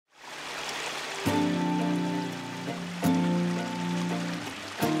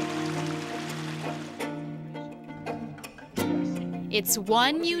It's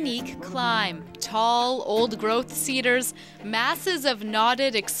one unique climb. Tall, old-growth cedars, masses of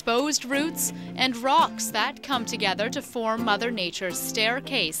knotted, exposed roots, and rocks that come together to form Mother Nature's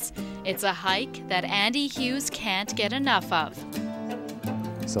staircase. It's a hike that Andy Hughes can't get enough of.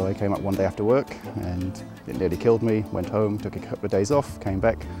 So I came up one day after work and it nearly killed me, went home, took a couple of days off, came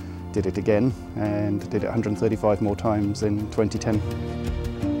back, did it again, and did it 135 more times in 2010.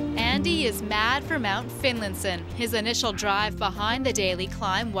 Andy is mad for Mount Finlayson. His initial drive behind the daily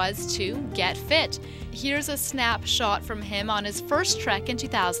climb was to get fit. Here's a snapshot from him on his first trek in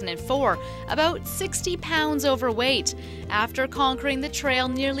 2004, about 60 pounds overweight. After conquering the trail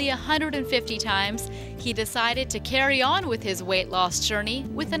nearly 150 times, he decided to carry on with his weight loss journey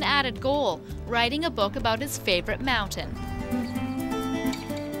with an added goal, writing a book about his favorite mountain.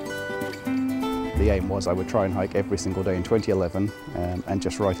 The aim was I would try and hike every single day in 2011 and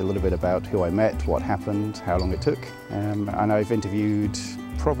just write a little bit about who I met, what happened, how long it took. And I've interviewed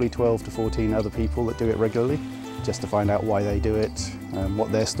probably 12 to 14 other people that do it regularly, just to find out why they do it,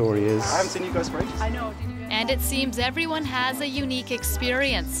 what their story is. I haven't seen you guys for ages. I know. And it seems everyone has a unique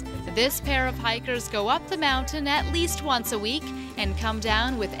experience. This pair of hikers go up the mountain at least once a week and come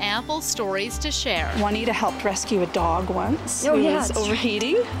down with ample stories to share. Juanita helped rescue a dog once. Oh, yeah, was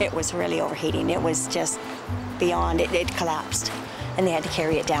overheating. It was really overheating. It was just beyond, it collapsed and they had to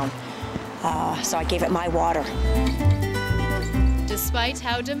carry it down. So I gave it my water. Despite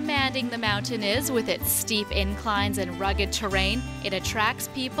how demanding the mountain is with its steep inclines and rugged terrain, it attracts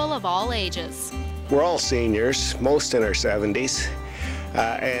people of all ages. We're all seniors, most in our 70s,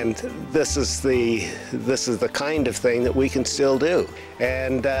 and this is the kind of thing that we can still do,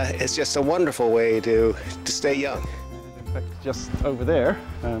 and it's just a wonderful way to stay young. In fact, just over there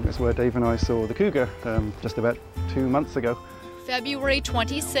is where Dave and I saw the cougar just about 2 months ago. February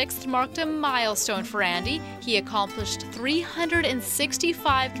 26th marked a milestone for Andy. He accomplished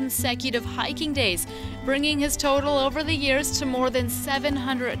 365 consecutive hiking days, bringing his total over the years to more than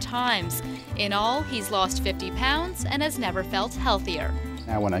 700 times. In all, he's lost 50 pounds and has never felt healthier.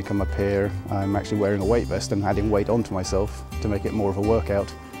 Now when I come up here, I'm actually wearing a weight vest and adding weight onto myself to make it more of a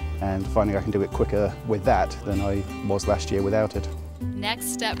workout, and finding I can do it quicker with that than I was last year without it.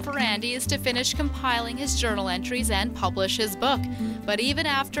 Next step for Andy is to finish compiling his journal entries and publish his book. But even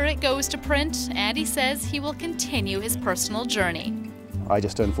after it goes to print, Andy says he will continue his personal journey. I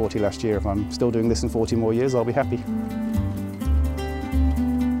just turned 40 last year. If I'm still doing this in 40 more years, I'll be happy.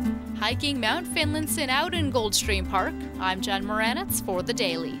 Hiking Mount Finlayson out in Goldstream Park, I'm Muranetz for The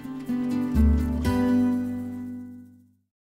Daily.